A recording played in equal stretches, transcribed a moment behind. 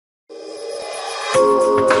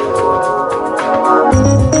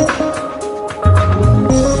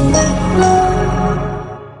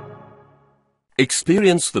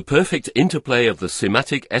Experience the perfect interplay of the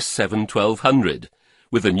SIMATIC S7-1200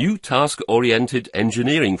 with a new task-oriented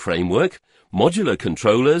engineering framework, modular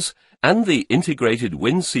controllers, and the integrated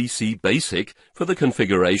WinCC BASIC for the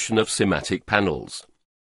configuration of SIMATIC panels.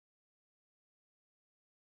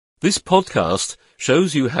 This podcast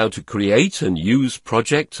shows you how to create and use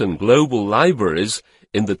project and global libraries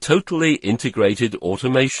in the Totally Integrated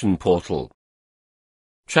Automation Portal.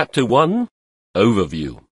 Chapter 1,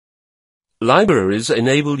 Overview. Libraries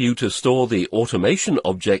enable you to store the automation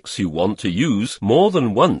objects you want to use more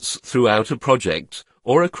than once throughout a project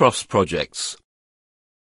or across projects.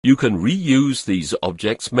 You can reuse these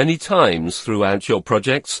objects many times throughout your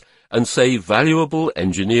projects and save valuable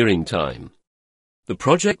engineering time. The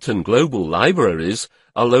project and global libraries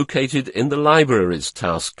are located in the Libraries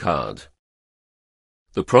task card.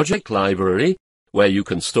 The project library, where you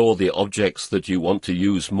can store the objects that you want to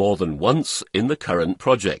use more than once in the current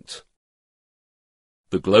project.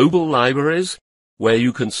 The global libraries, where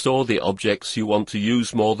you can store the objects you want to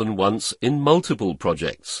use more than once in multiple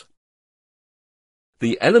projects.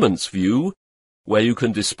 The Elements view, where you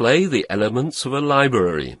can display the elements of a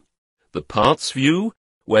library. The Parts view,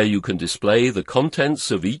 where you can display the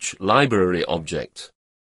contents of each library object.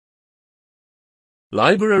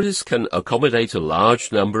 Libraries can accommodate a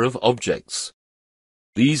large number of objects.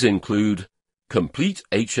 These include complete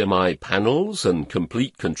HMI panels and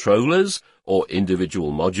complete controllers or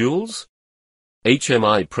individual modules,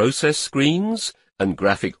 HMI process screens and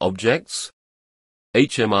graphic objects,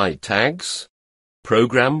 HMI tags,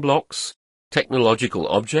 program blocks, technological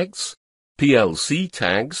objects, PLC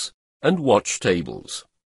tags, and watch tables.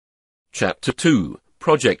 Chapter 2,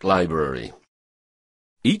 Project Library.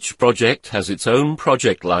 Each project has its own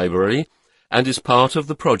project library and is part of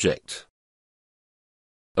the project.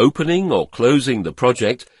 Opening or closing the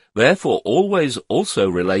project therefore always also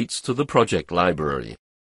relates to the project library.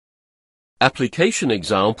 Application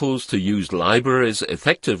examples to use libraries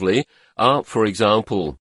effectively are, for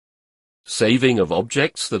example, saving of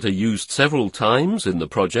objects that are used several times in the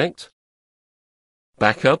project,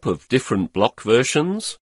 backup of different block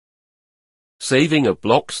versions, saving of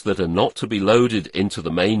blocks that are not to be loaded into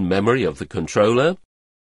the main memory of the controller,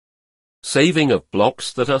 saving of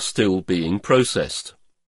blocks that are still being processed.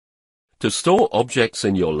 To store objects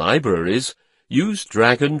in your libraries, use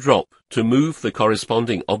drag and drop to move the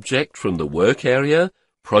corresponding object from the work area,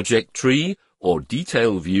 project tree, or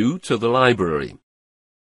detail view to the library.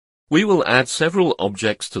 We will add several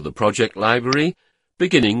objects to the project library,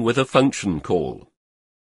 beginning with a function call.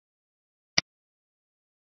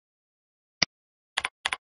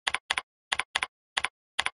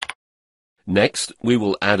 Next, we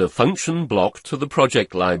will add a function block to the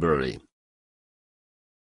project library.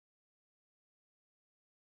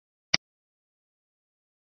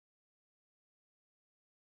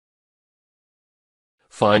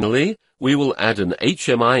 Finally, we will add an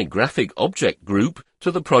HMI graphic object group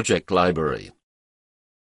to the project library.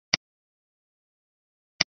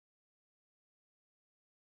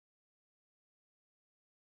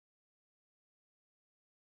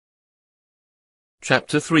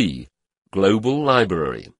 Chapter 3, Global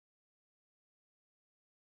Library.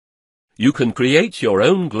 You can create your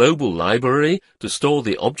own global library to store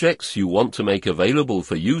the objects you want to make available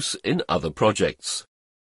for use in other projects.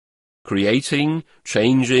 Creating,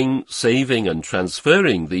 changing, saving and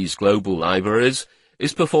transferring these global libraries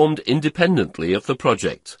is performed independently of the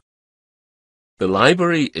project. The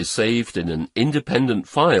library is saved in an independent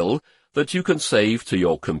file that you can save to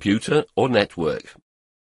your computer or network.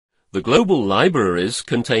 The global libraries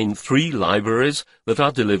contain 3 libraries that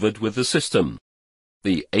are delivered with the system: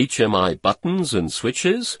 the HMI buttons and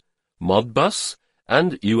switches, Modbus,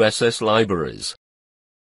 and USS libraries.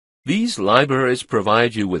 These libraries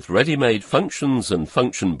provide you with ready-made functions and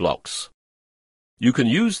function blocks. You can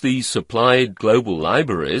use these supplied global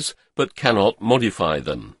libraries, but cannot modify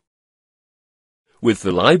them. With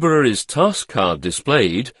the library's task card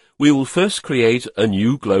displayed, we will first create a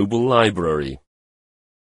new global library.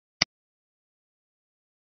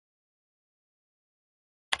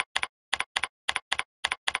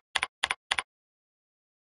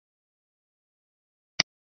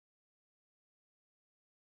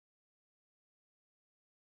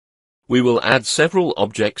 We will add several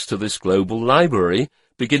objects to this global library,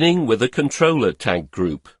 beginning with a controller tag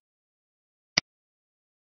group.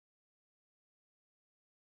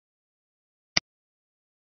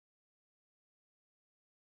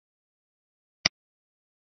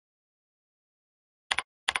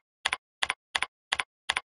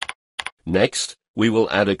 Next, we will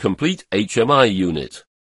add a complete HMI unit.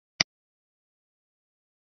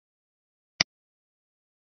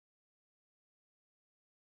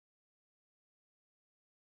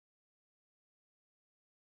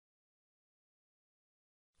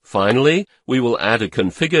 Finally, we will add a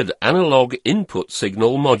configured analog input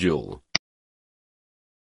signal module.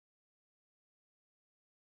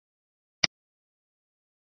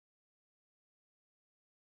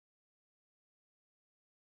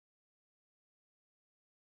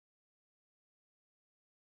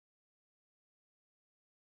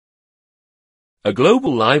 A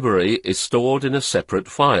global library is stored in a separate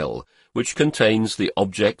file, which contains the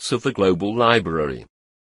objects of the global library.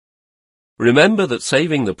 Remember that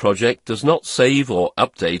saving the project does not save or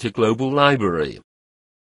update a global library.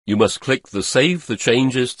 You must click the Save the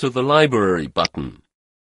Changes to the Library button.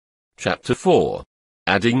 Chapter 4.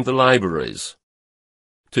 Adding the libraries.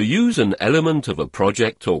 To use an element of a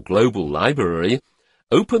project or global library,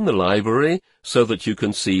 open the library so that you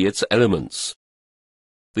can see its elements.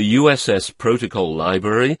 The USS Protocol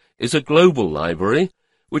Library is a global library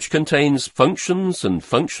which contains functions and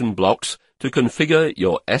function blocks to configure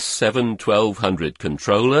your S7-1200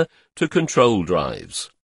 controller to control drives.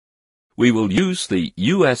 We will use the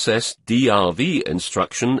USS DRV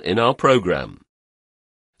instruction in our program.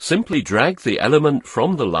 Simply drag the element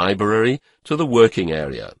from the library to the working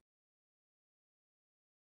area.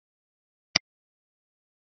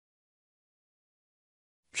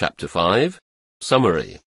 Chapter 5.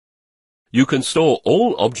 Summary. You can store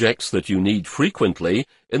all objects that you need frequently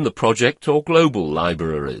in the project or global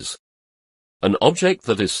libraries. An object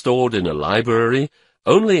that is stored in a library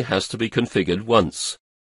only has to be configured once.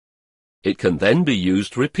 It can then be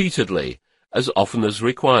used repeatedly, as often as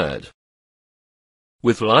required.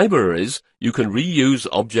 With libraries, you can reuse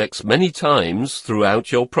objects many times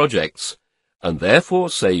throughout your projects, and therefore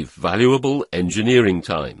save valuable engineering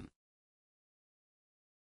time.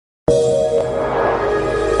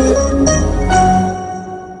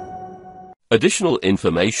 Additional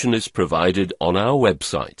information is provided on our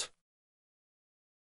website.